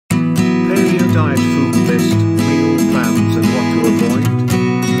diet food list, meal plans and what to avoid.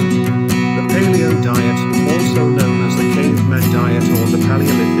 The Paleo diet, also known as the caveman diet or the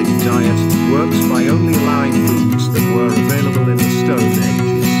Paleolithic diet, works by only allowing foods that were available in the Stone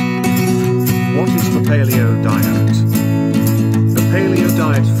Ages. What is the Paleo diet? The Paleo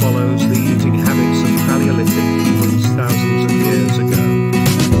diet follows the eating habits of Paleolithic humans thousands of years ago.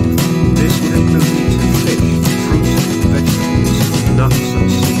 This would include meat and fish, fruit, vegetables, nuts and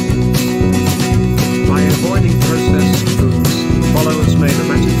seeds. By avoiding processed foods, followers may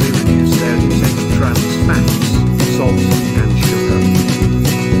dramatically reduce their intake of trans fats, salt, and sugar.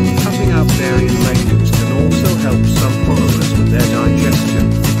 Cutting out dairy and legumes can also help some followers with their digestion,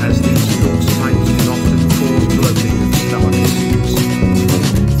 as these food types can often cause bloating and stomach issues.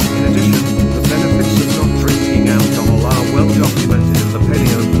 In addition, the benefits of not drinking alcohol are well documented, and the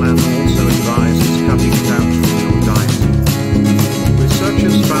Paleo plan also advises cutting it out from your diet.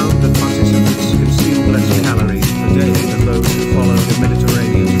 Researchers found that participants consume less calories per day than those who follow the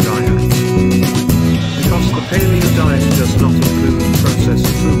Mediterranean diet. Because the Paleo diet does not include processed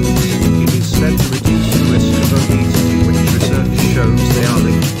foods, it is said to reduce the risk of obesity, which research shows they are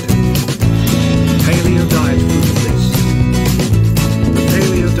linked to. Paleo diet food list. The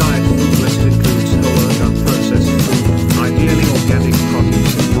Paleo diet food list includes whole and unprocessed food, ideally organic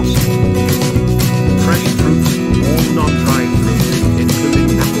produce if possible. Fresh fruit, all non-dried fruit,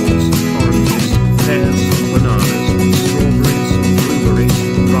 including apples, oranges, pears, bananas, strawberries, blueberries,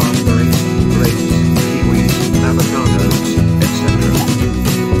 raspberries, grapes, kiwis, avocados, etc.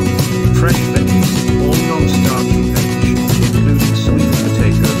 Fresh veggies, all non-starchy veg, including sweet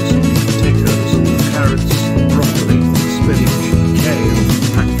potatoes, carrots, broccoli, spinach, kale,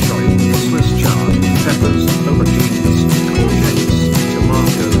 pak choi, Swiss chard, peppers, aubergines, courgettes,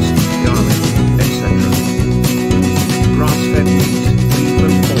 tomatoes, garlic, etc. Grass-fed meat, beef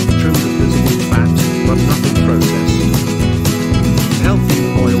and pork trimmed with visible fat, but nothing processed. Healthy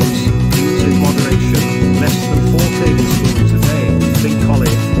oils, use in moderation, less than 4 tablespoons a day, think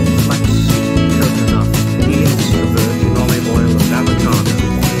olive, flaxseed, coconut, ghee, extra virgin olive oil and avocado oil.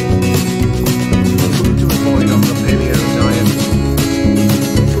 Food to avoid on the Paleo diet.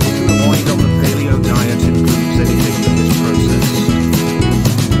 Food to avoid on the Paleo diet includes anything that is processed.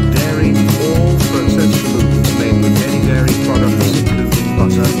 Dairy, all processed foods made with any dairy products including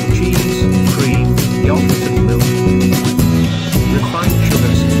butter, cheese, cream, yogurt and milk. Refined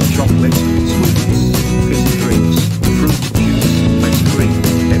sugars, chocolate, sweets, fizzy drinks, fruit juice, ice cream,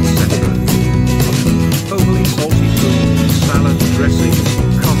 etc. Overly salty food, salad dressings,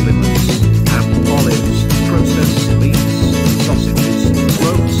 condiments, ham, olives, processed meats, sausages,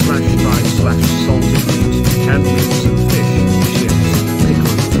 slow/dry/salted meat, canned meats and fish, chips,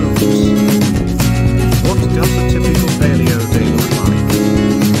 pickled fruits. What does a typical Paleo day look like?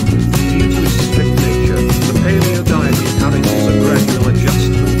 Due to its strict nature, the Paleo diet encourages a gradual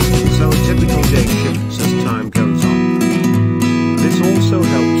adjustment, so a typical day shifts as time goes on. This also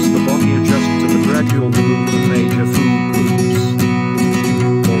helps the body adjust to the gradual removal of major food groups.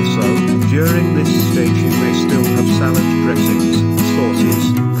 Also, during this stage you may still have salad dressings, sauces,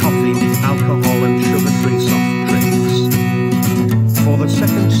 coffee, alcohol and sugar-free soft drinks. For the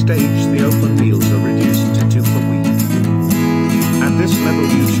second stage, the open meals are reduced to 2 per week. At this level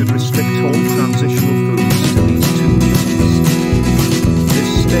you should restrict all transitional